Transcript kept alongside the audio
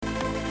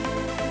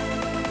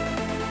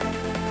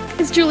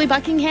It's Julie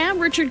Buckingham.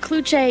 Richard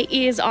Kluche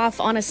is off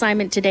on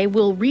assignment today.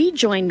 Will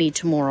rejoin me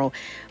tomorrow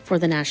for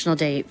the National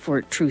Day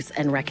for Truth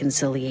and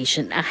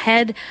Reconciliation.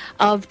 Ahead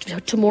of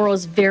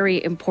tomorrow's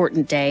very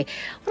important day,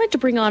 I wanted to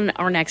bring on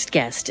our next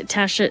guest.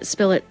 Tasha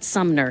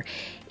Spillett-Sumner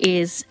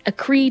is a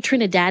Cree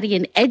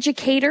Trinidadian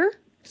educator.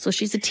 So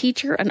she's a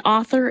teacher, an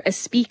author, a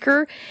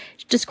speaker.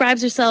 She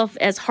describes herself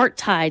as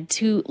heart-tied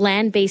to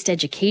land-based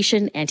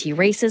education,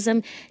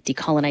 anti-racism,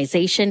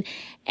 decolonization,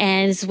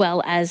 and as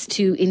well as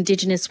to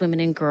Indigenous women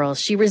and girls.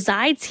 She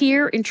resides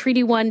here in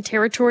Treaty 1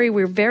 territory.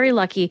 We're very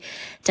lucky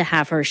to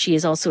have her. She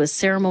is also a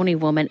ceremony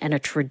woman and a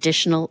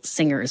traditional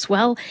singer, as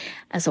well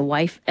as a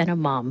wife and a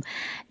mom.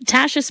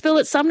 Tasha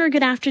Spillett-Sumner,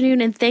 good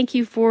afternoon, and thank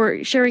you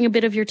for sharing a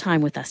bit of your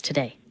time with us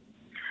today.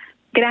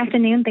 Good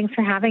afternoon. Thanks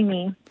for having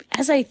me.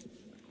 As I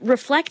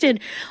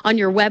reflected on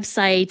your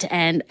website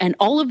and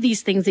all of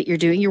these things that you're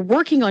doing, you're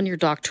working on your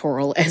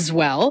doctoral as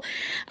well.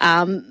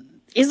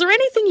 Is there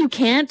anything you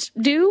can't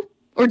do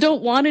or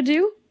don't want to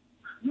do?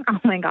 Oh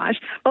my gosh.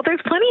 Well, there's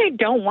plenty I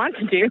don't want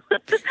to do,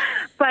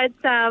 but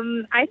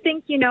I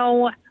think,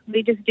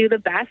 we just do the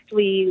best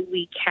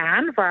we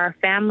can for our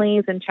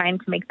families and trying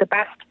to make the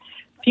best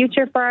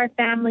future for our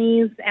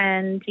families.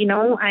 And,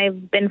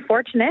 I've been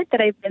fortunate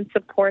that I've been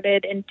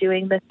supported in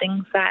doing the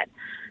things that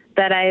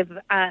I've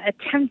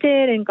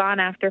attempted and gone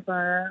after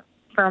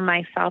for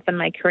myself and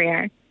my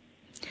career.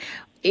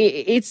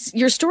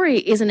 Your story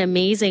is an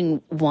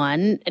amazing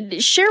one.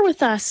 Share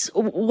with us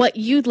what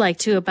you'd like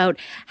to about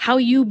how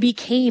you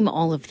became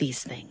all of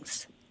these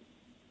things.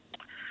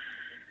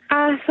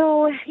 My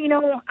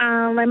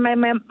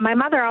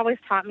mother always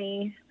taught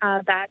me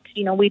that,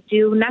 we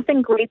do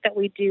nothing great that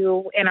we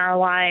do in our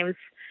lives.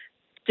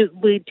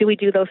 We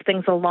do those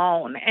things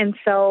alone. And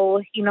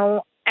so,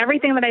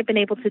 everything that I've been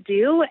able to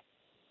do,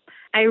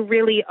 I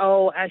really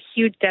owe a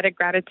huge debt of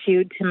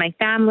gratitude to my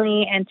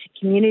family and to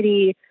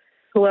community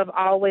who have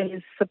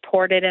always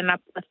supported and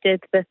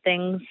uplifted the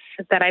things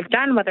that I've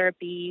done, whether it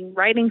be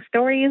writing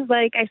stories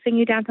like I Sing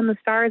You Down from the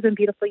Stars and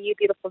Beautiful You,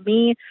 Beautiful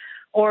Me,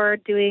 or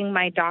doing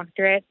my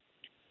doctorate.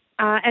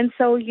 And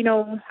so,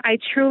 I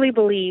truly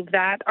believe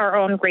that our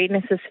own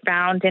greatness is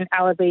found in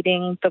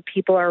elevating the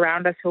people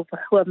around us who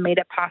have made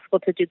it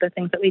possible to do the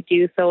things that we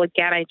do. So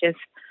again,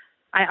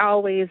 I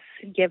always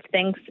give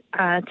thanks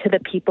to the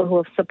people who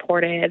have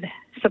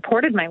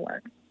supported my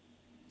work.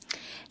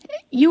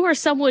 You are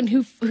someone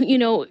who,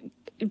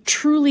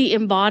 truly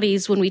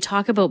embodies, when we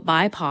talk about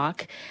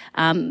BIPOC,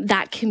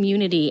 that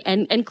community.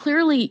 And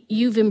clearly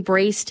you've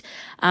embraced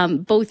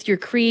both your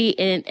Cree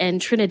and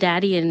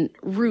Trinidadian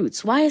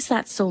roots. Why is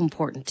that so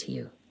important to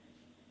you?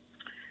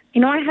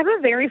 I have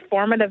a very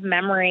formative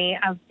memory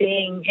of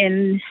being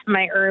in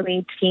my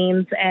early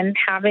teens and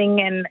having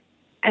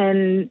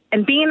and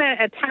being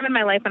a time in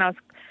my life when I was,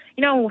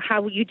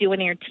 how you do in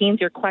your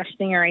teens, you're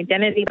questioning your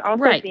identity, but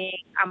also right.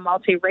 Being a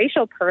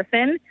multiracial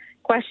person,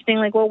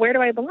 questioning where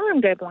do I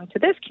belong? Do I belong to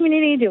this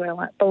community? Do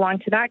I belong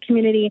to that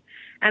community?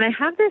 And I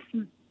have this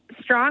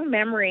strong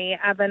memory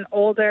of an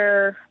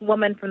older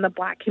woman from the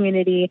Black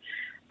community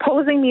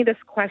posing me this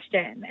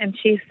question. And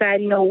she said,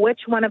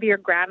 which one of your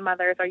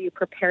grandmothers are you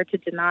prepared to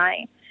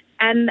deny?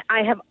 And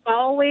I have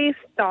always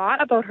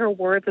thought about her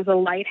words as a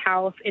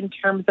lighthouse in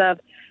terms of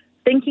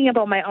thinking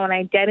about my own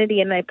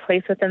identity and my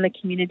place within the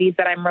communities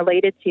that I'm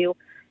related to.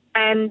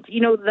 And,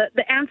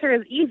 the answer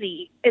is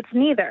easy. It's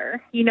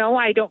neither.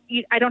 I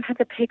don't have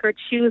to pick or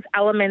choose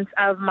elements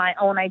of my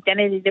own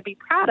identity to be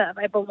proud of.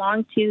 I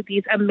belong to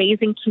these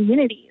amazing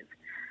communities.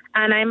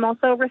 And I'm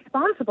also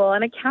responsible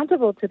and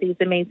accountable to these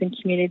amazing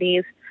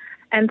communities.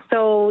 And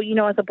so,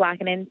 as a Black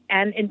and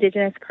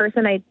Indigenous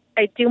person, I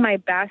do my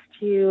best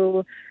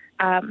to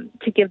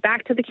give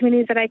back to the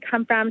communities that I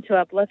come from, to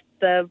uplift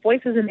the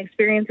voices and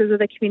experiences of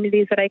the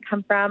communities that I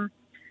come from.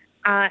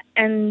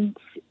 And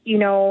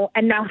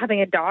now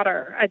having a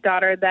daughter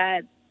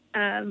that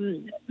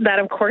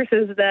of course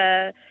is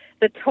the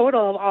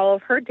total of all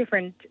of her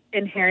different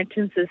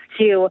inheritances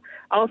too,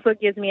 also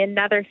gives me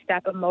another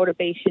step of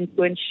motivation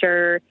to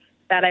ensure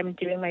that I'm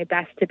doing my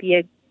best to be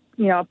a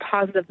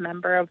positive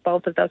member of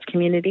both of those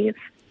communities.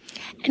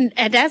 And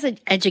as an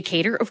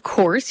educator, of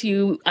course,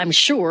 you, I'm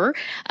sure,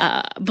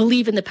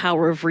 believe in the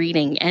power of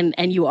reading,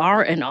 and you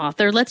are an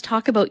author. Let's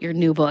talk about your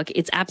new book.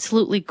 It's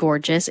absolutely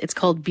gorgeous. It's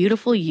called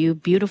Beautiful You,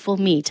 Beautiful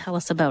Me. Tell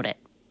us about it.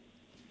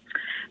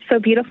 So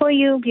Beautiful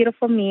You,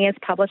 Beautiful Me is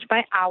published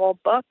by Owl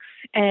Books,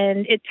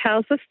 and it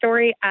tells the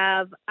story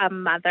of a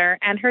mother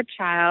and her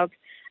child.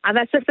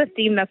 That's just a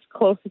theme that's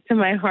closest to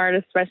my heart,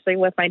 especially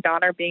with my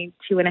daughter being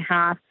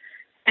 2.5.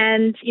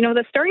 And,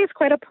 the story is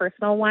quite a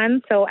personal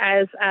one. So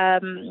as a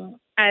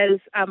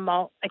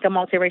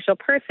multiracial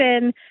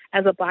person,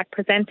 as a Black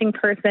presenting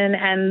person,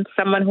 and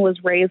someone who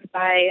was raised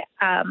by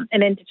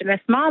an Indigenous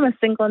mom, a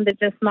single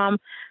Indigenous mom,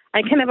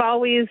 I kind of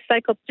always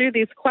cycled through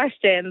these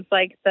questions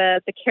like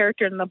the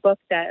character in the book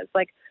does.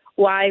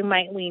 Why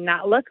might we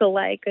not look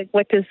alike?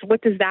 What does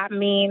that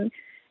mean?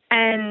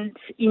 And,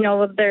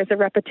 there's a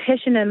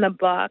repetition in the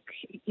book.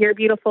 You're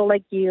beautiful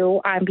like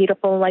you. I'm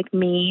beautiful like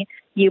me.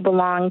 You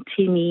belong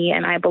to me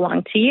and I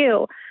belong to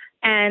you.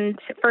 And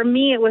for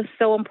me, it was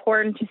so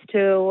important just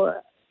to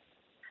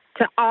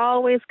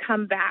always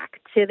come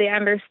back to the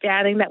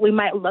understanding that we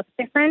might look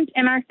different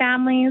in our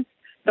families.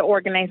 The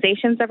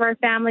organizations of our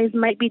families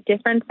might be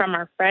different from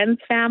our friends'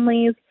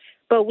 families,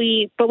 but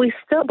we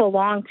still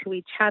belong to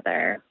each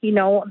other. You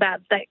know,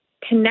 that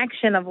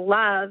connection of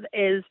love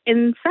is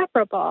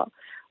inseparable.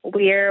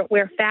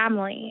 We're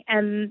family,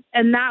 and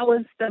that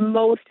was the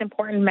most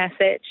important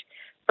message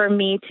for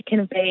me to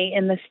convey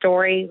in the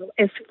story,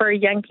 is for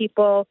young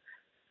people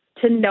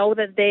to know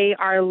that they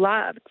are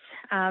loved,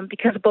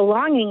 because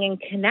belonging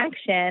and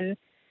connection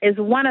is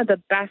one of the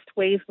best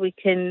ways we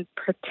can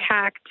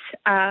protect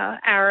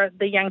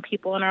the young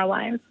people in our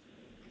lives.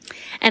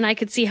 And I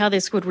could see how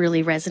this would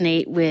really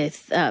resonate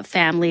with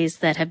families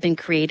that have been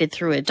created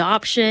through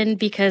adoption,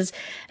 because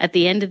at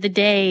the end of the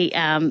day,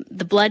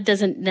 the blood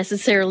doesn't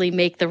necessarily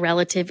make the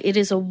relative. It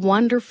is a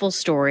wonderful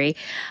story.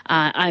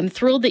 I'm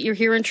thrilled that you're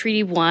here in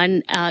Treaty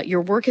 1.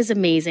 Your work is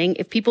amazing.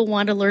 If people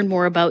want to learn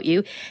more about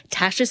you,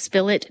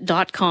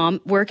 TashaSpillett.com.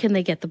 Where can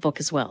they get the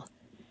book as well?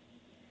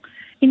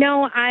 You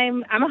know,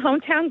 I'm a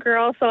hometown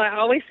girl, so I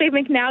always say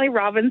McNally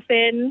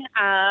Robinson.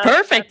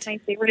 Perfect. That's my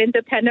favorite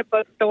independent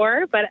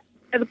bookstore, but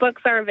the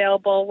books are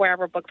available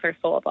wherever books are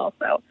sold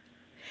also.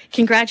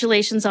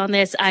 Congratulations on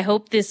this. I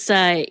hope this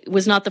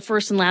was not the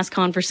first and last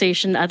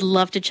conversation. I'd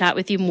love to chat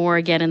with you more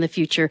again in the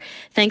future.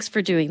 Thanks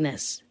for doing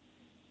this.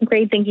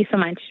 Great. Thank you so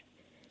much.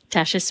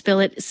 Tasha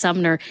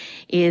Spillett-Sumner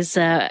is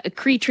a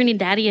Cree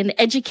Trinidadian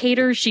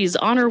educator. She's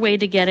on her way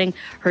to getting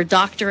her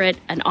doctorate,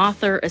 an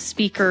author, a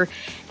speaker,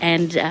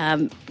 and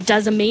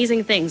does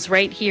amazing things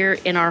right here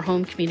in our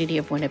home community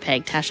of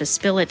Winnipeg.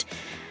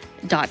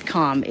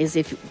 TashaSpillett.com is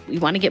if you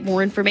want to get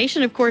more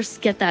information. Of course,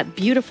 get that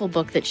beautiful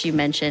book that she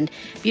mentioned,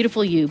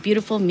 Beautiful You,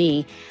 Beautiful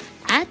Me,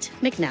 at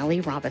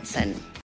McNally Robinson.